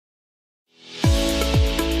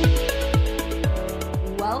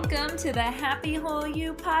Welcome to the Happy Whole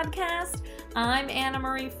You podcast. I'm Anna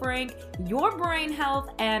Marie Frank, your brain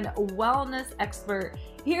health and wellness expert.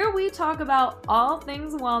 Here we talk about all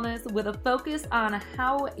things wellness with a focus on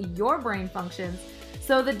how your brain functions.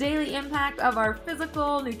 So the daily impact of our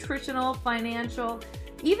physical, nutritional, financial,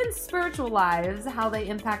 even spiritual lives, how they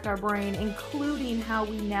impact our brain, including how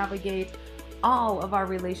we navigate all of our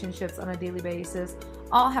relationships on a daily basis,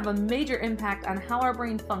 all have a major impact on how our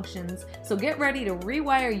brain functions. So get ready to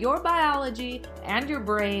rewire your biology and your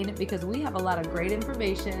brain because we have a lot of great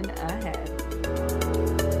information ahead.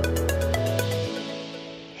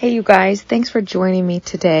 Hey you guys, thanks for joining me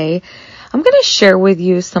today. I'm going to share with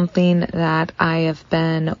you something that I have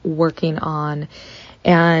been working on,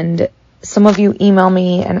 and some of you email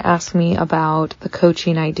me and ask me about the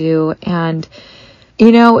coaching I do. And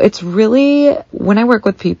you know, it's really, when I work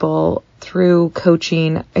with people through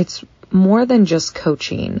coaching, it's more than just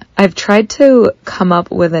coaching. I've tried to come up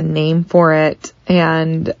with a name for it,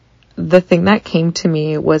 and the thing that came to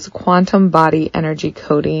me was quantum body energy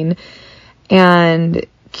coding. And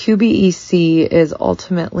QBEC is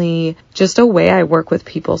ultimately just a way I work with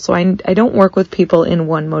people. So I don't work with people in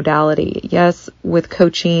one modality. Yes, with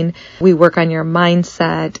coaching, we work on your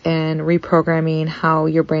mindset and reprogramming how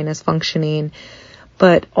your brain is functioning.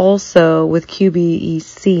 But also with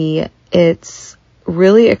QBEC, it's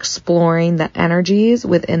really exploring the energies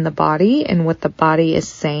within the body and what the body is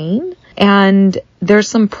saying. And there's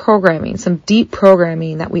some programming, some deep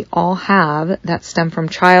programming that we all have that stem from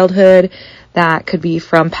childhood, that could be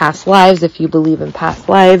from past lives, if you believe in past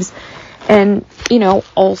lives, and, you know,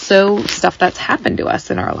 also stuff that's happened to us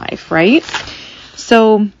in our life, right?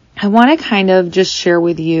 So I want to kind of just share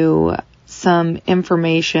with you some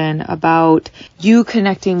information about you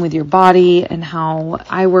connecting with your body and how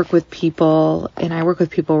I work with people, and I work with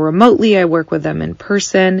people remotely. I work with them in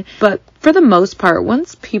person. But for the most part,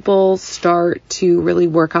 once people start to really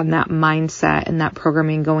work on that mindset and that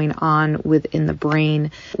programming going on within the brain,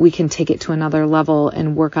 we can take it to another level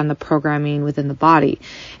and work on the programming within the body.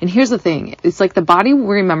 And here's the thing. It's like the body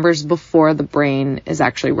remembers before the brain is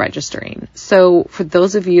actually registering. So for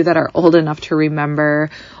those of you that are old enough to remember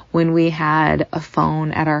when we had a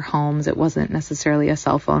phone at our homes, it wasn't necessarily a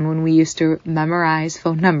cell phone, when we used to memorize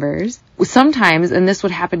phone numbers. Sometimes, and this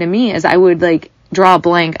would happen to me, is I would draw a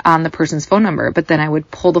blank on the person's phone number, but then I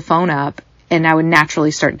would pull the phone up and I would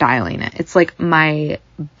naturally start dialing it. It's like my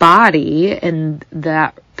body and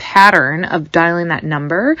that pattern of dialing that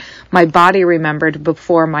number, my body remembered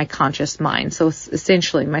before my conscious mind. So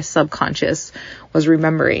essentially my subconscious was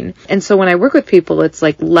remembering. And so when I work with people, it's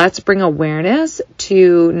like, let's bring awareness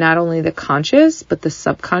to not only the conscious, but the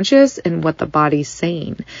subconscious and what the body's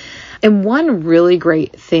saying. And one really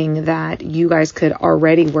great thing that you guys could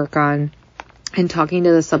already work on in talking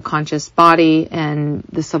to the subconscious body and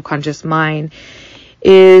the subconscious mind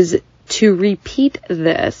is to repeat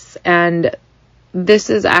this. And this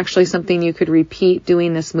is actually something you could repeat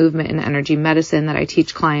doing this movement in energy medicine that I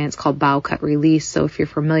teach clients called bow cut release. So if you're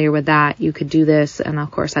familiar with that, you could do this. And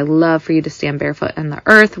of course, I love for you to stand barefoot on the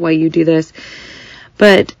earth while you do this.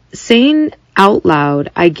 But saying out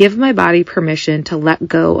loud, I give my body permission to let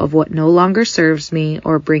go of what no longer serves me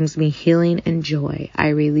or brings me healing and joy. I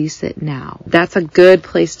release it now. That's a good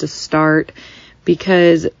place to start,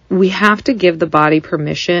 because we have to give the body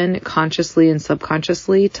permission consciously and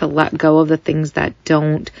subconsciously to let go of the things that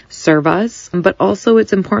don't serve us. But also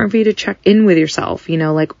it's important for you to check in with yourself,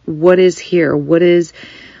 what is here? What is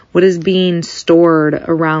being stored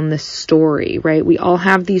around this story, right? We all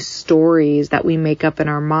have these stories that we make up in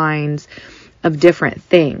our minds of different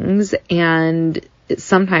things. And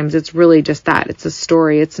sometimes it's really just that. It's a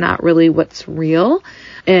story. It's not really what's real.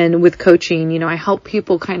 And with coaching, I help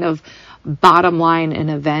people kind of bottom line an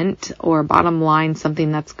event or bottom line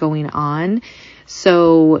something that's going on,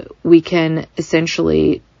 so we can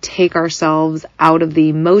essentially take ourselves out of the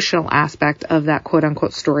emotional aspect of that quote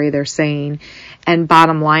unquote story they're saying and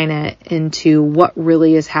bottom line it into what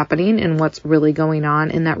really is happening and what's really going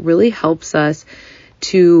on. And that really helps us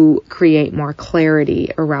to create more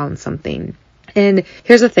clarity around something. And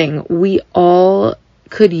here's the thing, we all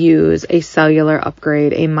could use a cellular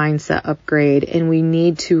upgrade, a mindset upgrade, and we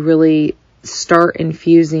need to really start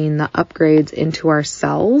infusing the upgrades into our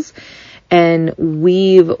cells and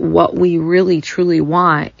weave what we really truly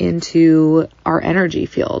want into our energy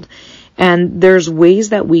field. And there's ways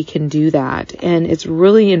that we can do that. And it's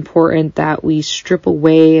really important that we strip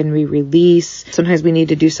away and we release. Sometimes we need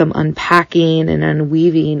to do some unpacking and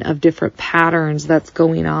unweaving of different patterns that's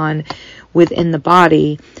going on within the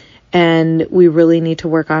body. And we really need to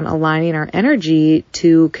work on aligning our energy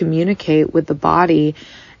to communicate with the body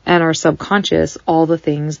and our subconscious all the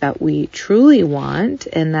things that we truly want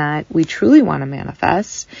and that we truly want to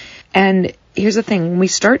manifest. And here's the thing, when we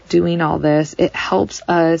start doing all this, it helps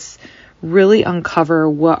us really uncover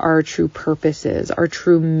what our true purpose is, our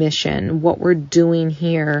true mission, what we're doing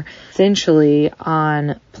here essentially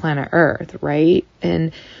on planet Earth, right?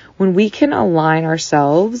 And when we can align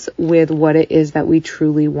ourselves with what it is that we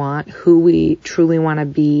truly want, who we truly want to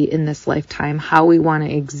be in this lifetime, how we want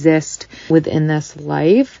to exist within this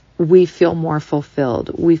life, we feel more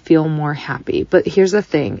fulfilled. We feel more happy. But here's the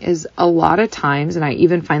thing is a lot of times, and I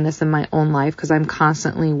even find this in my own life because I'm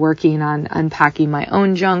constantly working on unpacking my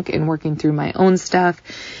own junk and working through my own stuff,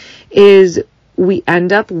 is we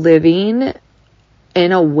end up living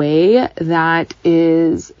in a way that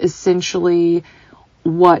is essentially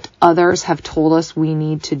what others have told us we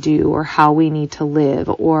need to do or how we need to live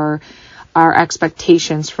or our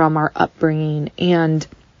expectations from our upbringing. And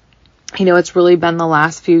it's really been the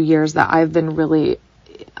last few years that I've been really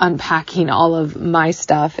unpacking all of my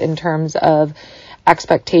stuff in terms of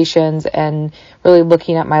expectations and really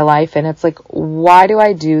looking at my life. And it's like, why do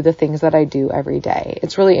I do the things that I do every day?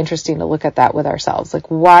 It's really interesting to look at that with ourselves. Like,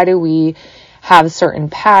 why do we have certain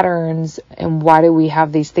patterns and why do we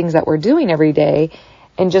have these things that we're doing every day?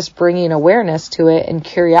 And just bringing awareness to it and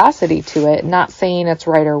curiosity to it, not saying it's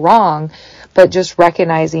right or wrong, but just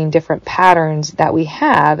recognizing different patterns that we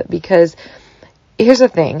have. Because here's the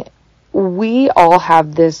thing, we all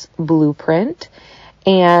have this blueprint,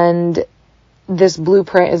 and this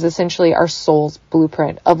blueprint is essentially our soul's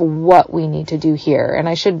blueprint of what we need to do here. And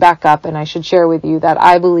I should back up and I should share with you that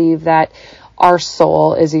I believe that our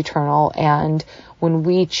soul is eternal, and when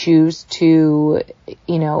we choose to,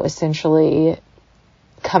 essentially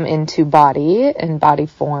come into body and body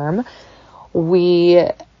form, we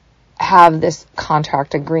have this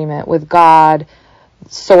contract agreement with God,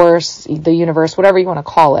 source, the universe, whatever you want to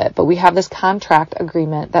call it. But we have this contract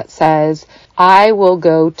agreement that says, I will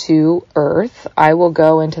go to Earth, I will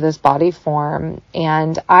go into this body form,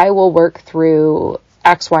 and I will work through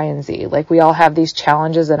X, Y, and Z. Like, we all have these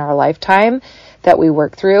challenges in our lifetime that we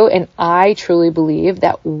work through. And I truly believe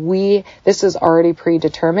that this is already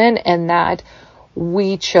predetermined, and that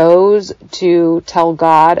we chose to tell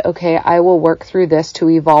God, okay, I will work through this to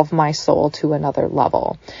evolve my soul to another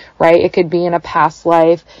level, right? It could be in a past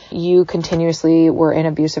life, you continuously were in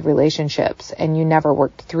abusive relationships and you never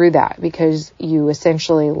worked through that because you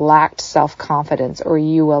essentially lacked self-confidence, or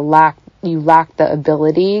you lacked the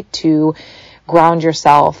ability to ground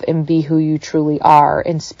yourself and be who you truly are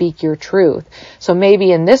and speak your truth. So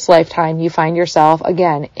maybe in this lifetime, you find yourself,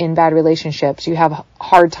 again, in bad relationships. You have a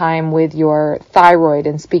hard time with your thyroid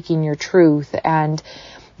and speaking your truth. And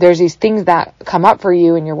there's these things that come up for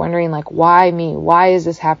you and you're wondering, like, why me? Why is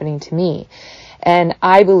this happening to me? And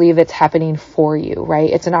I believe it's happening for you, right?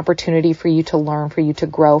 It's an opportunity for you to learn, for you to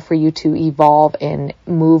grow, for you to evolve and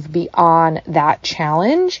move beyond that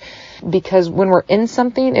challenge. Because when we're in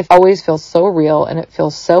something, it always feels so real and it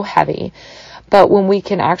feels so heavy. But when we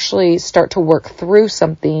can actually start to work through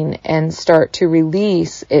something and start to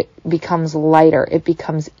release, it becomes lighter, it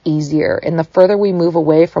becomes easier. And the further we move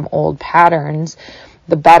away from old patterns,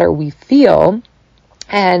 the better we feel.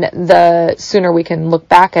 And the sooner we can look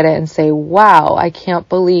back at it and say, wow, I can't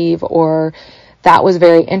believe, or that was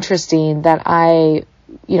very interesting that I,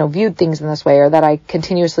 viewed things in this way, or that I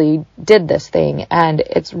continuously did this thing. And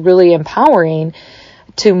it's really empowering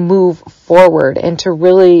to move forward and to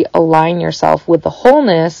really align yourself with the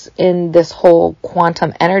wholeness in this whole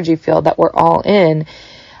quantum energy field that we're all in,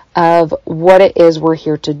 of what it is we're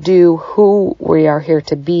here to do, who we are here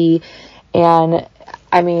to be. And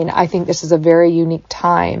I think this is a very unique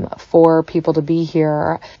time for people to be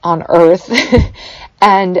here on Earth.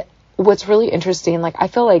 And what's really interesting, I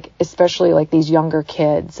feel like, especially these younger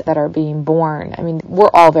kids that are being born, we're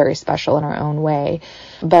all very special in our own way.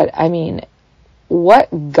 But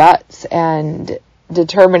what guts and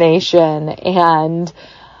determination and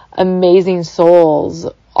amazing souls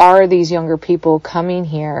are these younger people coming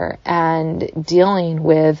here and dealing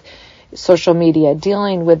with social media,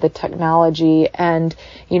 dealing with the technology. And,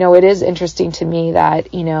 it is interesting to me that, a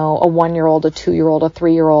 1-year-old, a 2-year-old, a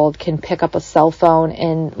 3-year-old can pick up a cell phone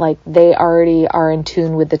and they already are in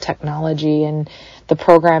tune with the technology and the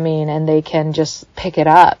programming, and they can just pick it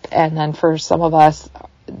up. And then for some of us,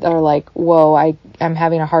 they're like, whoa, I'm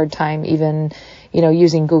having a hard time even,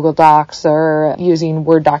 using Google Docs or using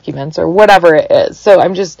Word documents or whatever it is. So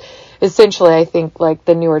essentially, I think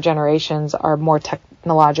the newer generations are more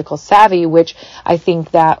technological savvy, which I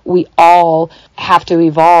think that we all have to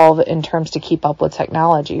evolve in terms to keep up with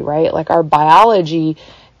technology, right? Our biology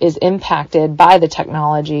is impacted by the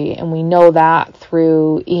technology. And we know that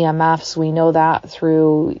through EMFs, we know that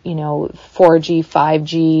through, 4G,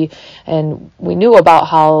 5G, and we knew about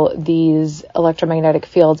how these electromagnetic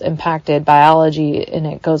fields impacted biology, and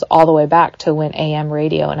it goes all the way back to when AM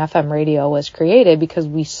radio and FM radio was created, because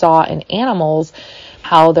we saw in animals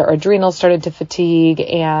how their adrenals started to fatigue,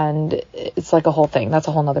 and it's like a whole thing. That's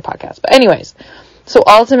a whole nother podcast. But anyways, so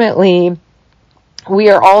ultimately, we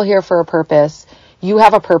are all here for a purpose. You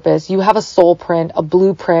have a purpose. You have a soul print, a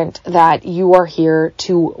blueprint that you are here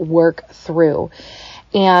to work through.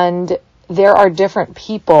 And there are different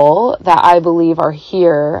people that I believe are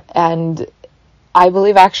here. And I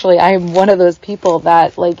believe actually I am one of those people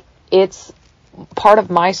that, like, it's part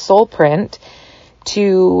of my soul print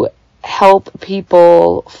to help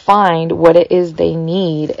people find what it is they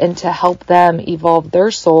need and to help them evolve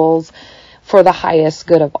their souls for the highest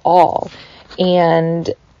good of all. And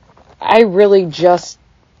I really just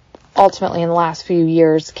ultimately in the last few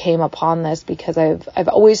years came upon this because I've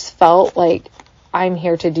always felt like I'm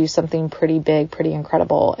here to do something pretty big, pretty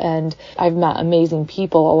incredible. And I've met amazing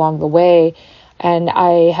people along the way. And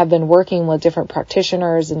I have been working with different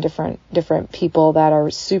practitioners and different people that are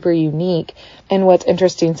super unique. And what's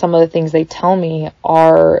interesting, some of the things they tell me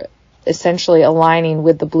are essentially aligning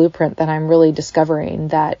with the blueprint that I'm really discovering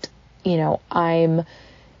that, I'm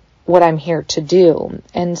what I'm here to do.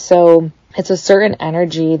 And so it's a certain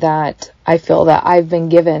energy that I feel that I've been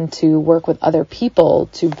given to work with other people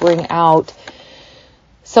to bring out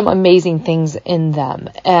some amazing things in them.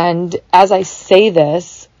 And as I say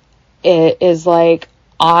this, it is like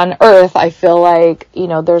on earth, I feel like,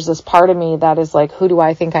 there's this part of me that is like, who do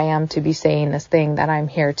I think I am to be saying this thing that I'm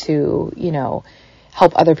here to,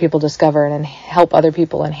 help other people discover and help other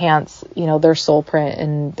people enhance, their soul print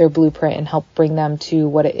and their blueprint and help bring them to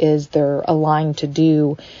what it is they're aligned to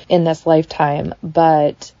do in this lifetime.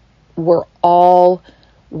 But we're all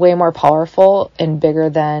way more powerful and bigger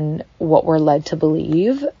than what we're led to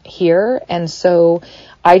believe here. And so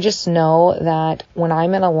I just know that when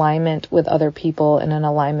I'm in alignment with other people and in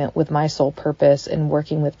alignment with my soul purpose and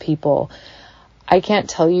working with people, I can't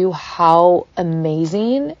tell you how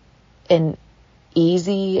amazing and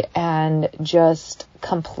easy and just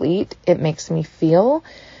complete it makes me feel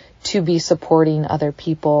to be supporting other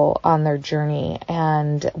people on their journey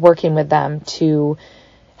and working with them to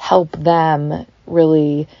help them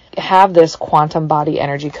really have this quantum body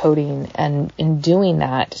energy coding, and in doing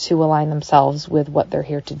that to align themselves with what they're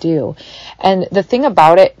here to do. And the thing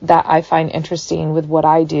about it that I find interesting with what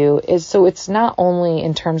I do is, so it's not only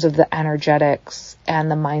in terms of the energetics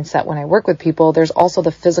and the mindset when I work with people, there's also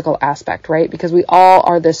the physical aspect, right? Because we all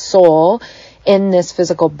are this soul in this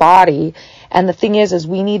physical body. And the thing is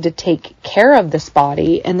we need to take care of this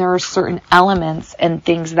body, and there are certain elements and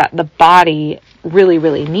things that the body really,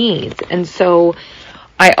 really needs. And so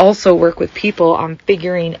I also work with people on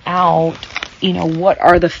figuring out, what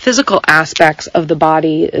are the physical aspects of the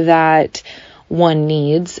body that one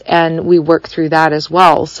needs, and we work through that as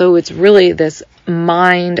well. So it's really this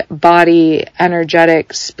mind, body,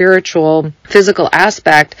 energetic, spiritual, physical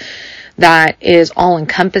aspect that is all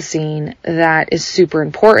encompassing, that is super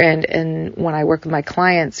important. And when I work with my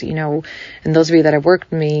clients, and those of you that have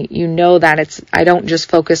worked with me, that I don't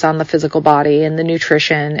just focus on the physical body and the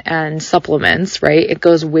nutrition and supplements, right? It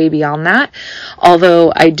goes way beyond that.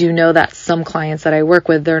 Although I do know that some clients that I work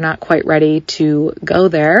with, they're not quite ready to go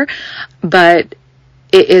there, but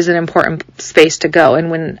it is an important space to go.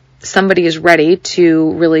 And when somebody is ready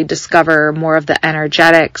to really discover more of the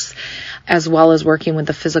energetics, as well as working with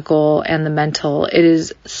the physical and the mental, it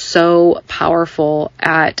is so powerful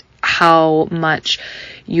at how much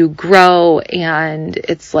you grow, and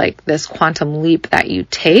it's like this quantum leap that you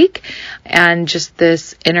take, and just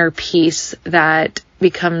this inner peace that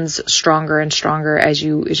becomes stronger and stronger as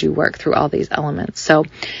you work through all these elements. So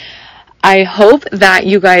I hope that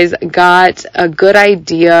you guys got a good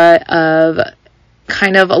idea of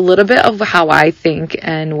kind of a little bit of how I think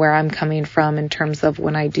and where I'm coming from in terms of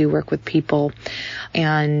when I do work with people.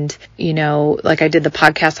 And, like I did the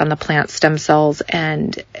podcast on the plant stem cells,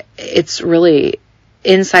 and it's really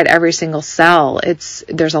inside every single cell.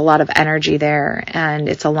 There's a lot of energy there, and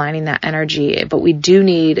it's aligning that energy, but we do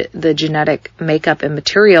need the genetic makeup and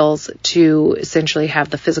materials to essentially have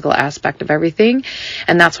the physical aspect of everything.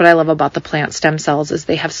 And that's what I love about the plant stem cells, is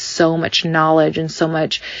they have so much knowledge and so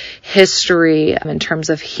much history in terms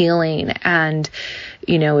of healing. And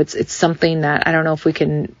it's something that I don't know if we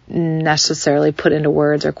can necessarily put into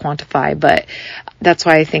words or quantify, but that's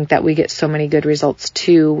why I think that we get so many good results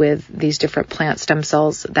too with these different plant stem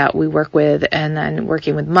cells that we work with, and then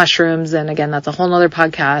working with mushrooms. And again, that's a whole nother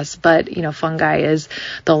podcast, but fungi is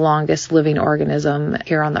the longest living organism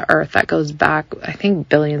here on the earth that goes back, I think,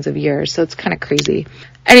 billions of years. So it's kind of crazy.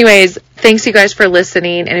 Anyways, thanks you guys for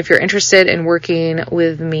listening. And if you're interested in working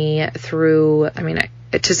with me through,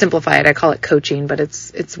 to simplify it, I call it coaching, but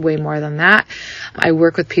it's way more than that. I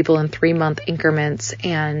work with people in 3-month increments.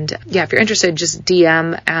 And yeah, if you're interested, just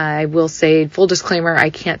DM. I will say, full disclaimer, I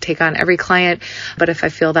can't take on every client, but if I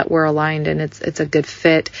feel that we're aligned and it's a good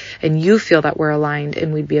fit, and you feel that we're aligned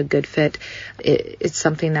and we'd be a good fit, it's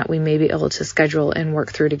something that we may be able to schedule and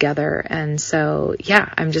work through together. And so,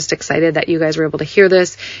 yeah, I'm just excited that you guys were able to hear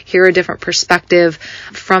this, hear a different perspective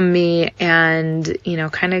from me, and,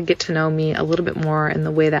 kind of get to know me a little bit more in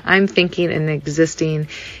the way that I'm thinking and existing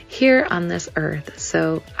here on this earth.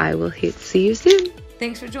 So I will see you soon.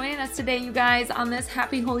 Thanks for joining us today, you guys, on this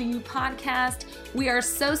Happy Whole You podcast. We are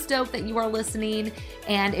so stoked that you are listening.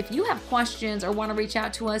 And if you have questions or want to reach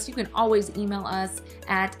out to us, you can always email us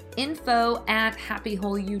at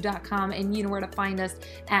info@happywholeyou.com. And you know where to find us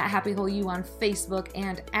at Happy Whole You on Facebook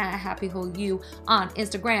and at Happy Whole You on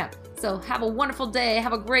Instagram. So have a wonderful day.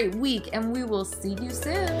 Have a great week, and we will see you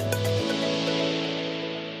soon.